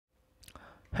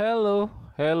Hello,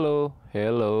 hello,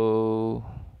 hello.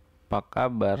 Apa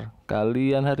kabar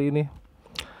kalian hari ini?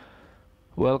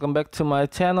 Welcome back to my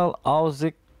channel,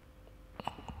 Auzik.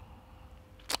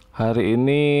 Hari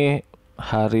ini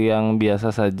hari yang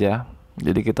biasa saja.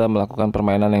 Jadi kita melakukan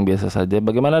permainan yang biasa saja.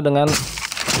 Bagaimana dengan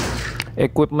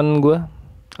equipment gue,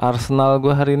 arsenal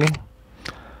gue hari ini?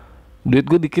 Duit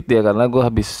gue dikit ya karena gue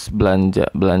habis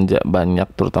belanja banyak,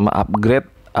 terutama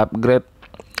upgrade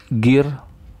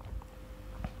gear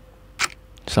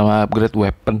sama upgrade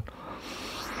weapon.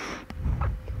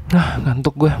 Nah,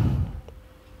 ngantuk gue.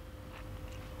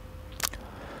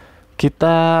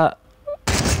 Kita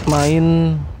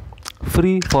main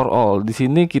free for all. Di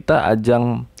sini kita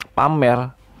ajang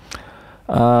pamer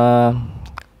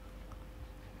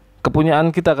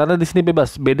kepunyaan kita karena di sini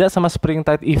bebas. Beda sama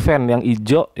Springtide event yang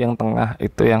hijau, yang tengah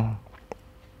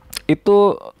itu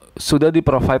sudah di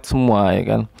provide semua ya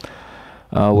kan.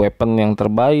 Weapon yang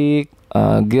terbaik,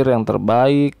 gear yang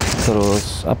terbaik,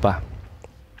 terus apa?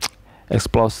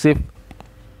 Eksplosif.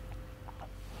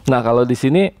 Nah, kalau di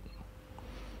sini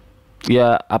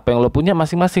ya apa yang lo punya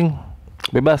masing-masing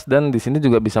bebas, dan di sini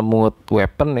juga bisa mungut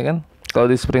weapon ya kan.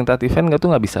 Kalau di Springtide event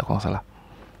nggak bisa kalau nggak salah.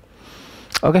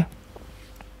 Oke.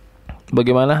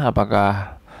 Bagaimana?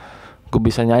 Apakah gue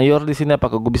bisa nyayor di sini?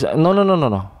 Apakah gue bisa? No.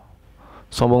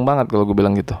 Sombong banget kalau gue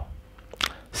bilang gitu.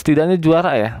 Setidaknya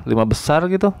juara ya, 5 besar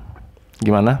gitu.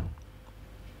 Gimana?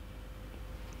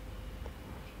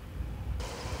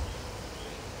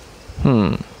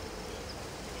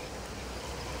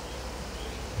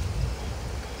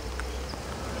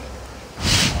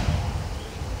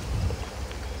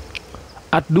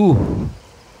 Aduh,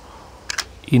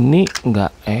 ini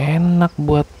nggak enak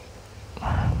buat.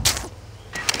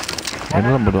 Ya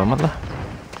udah, bodo amat lah.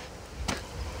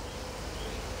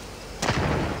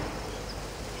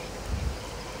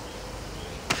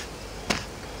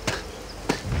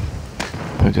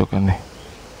 Pojokan nih.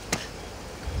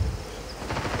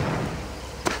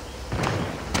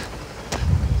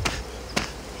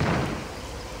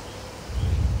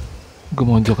 Gue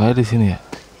mojok aja di sini ya.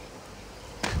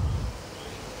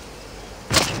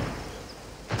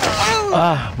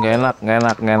 Nggak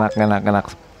enak.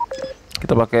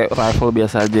 Kita pakai rifle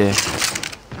biasa aja ya.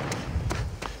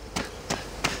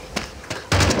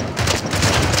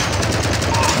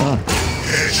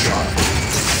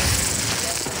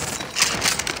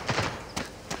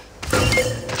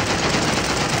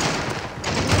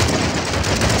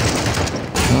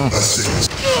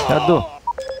 Aduh.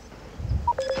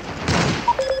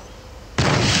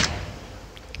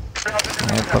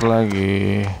 Meter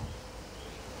lagi.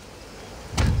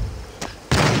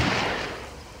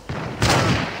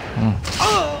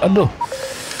 Aduh.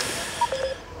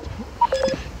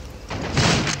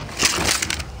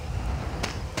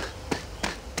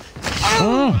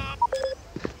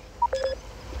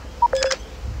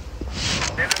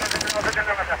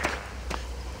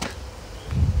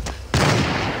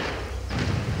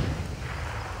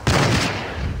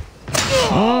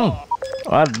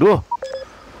 Aduh.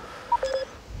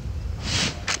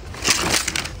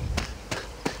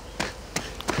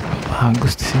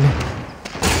 Bagus di sini.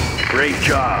 Great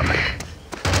job.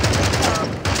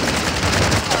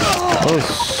 Oh,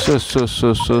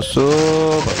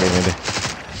 pakai ini deh.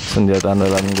 Senjata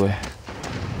andalan gue.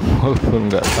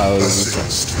 Walaupun nggak tahu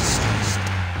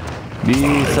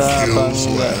bisa apa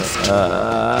enggak.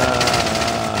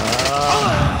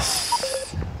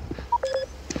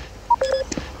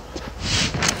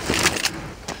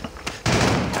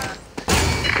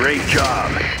 Great job.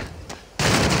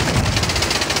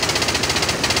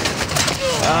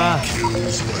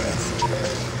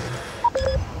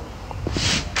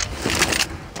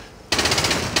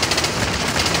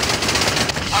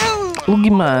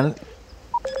 Gimana?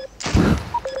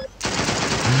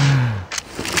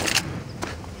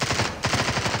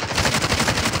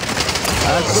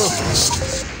 Aduh.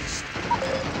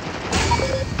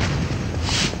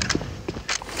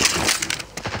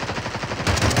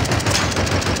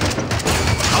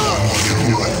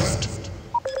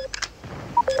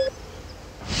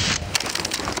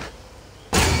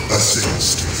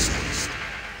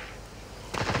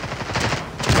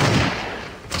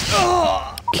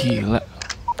 Gila,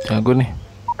 jago nih.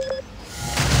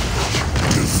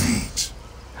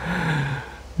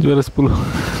 Juara 10.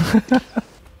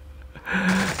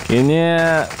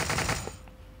 Kayaknya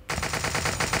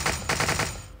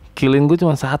killing gue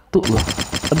cuma 1 loh.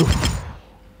 Aduh.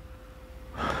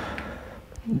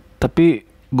 Tapi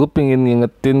gue pengen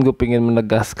ngingetin, gue pengen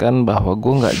menegaskan bahwa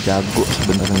gue nggak jago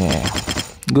sebenarnya.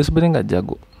 Gue sebenarnya nggak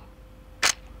jago.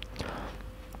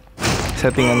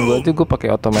 Settingan gue aja gue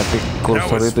pakai automatic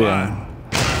cursor itu yang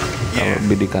Kalau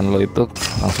bidikan lo itu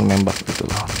langsung nembak gitu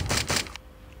loh.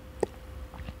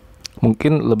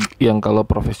 Mungkin yang kalau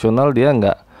profesional dia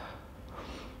nggak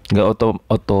auto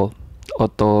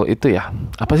itu ya.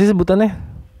 Apa sih sebutannya?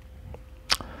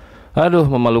 Aduh,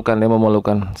 memalukan ya,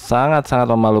 memalukan. Sangat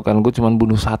memalukan. Gue cuman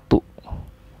bunuh 1.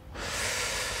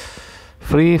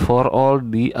 Free for all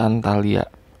di Antalya.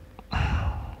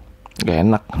 Gak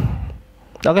enak.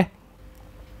 Oke.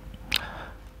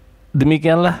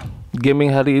 Demikianlah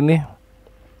gaming hari ini.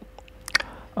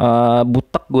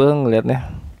 Butek gue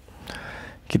ngelihatnya.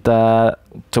 Kita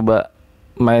coba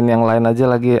main yang lain aja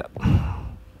lagi ya,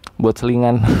 buat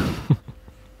selingan.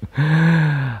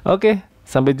 Oke,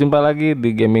 sampai jumpa lagi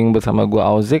di gaming bersama gue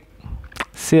Auzik.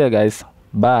 See ya guys.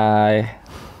 Bye.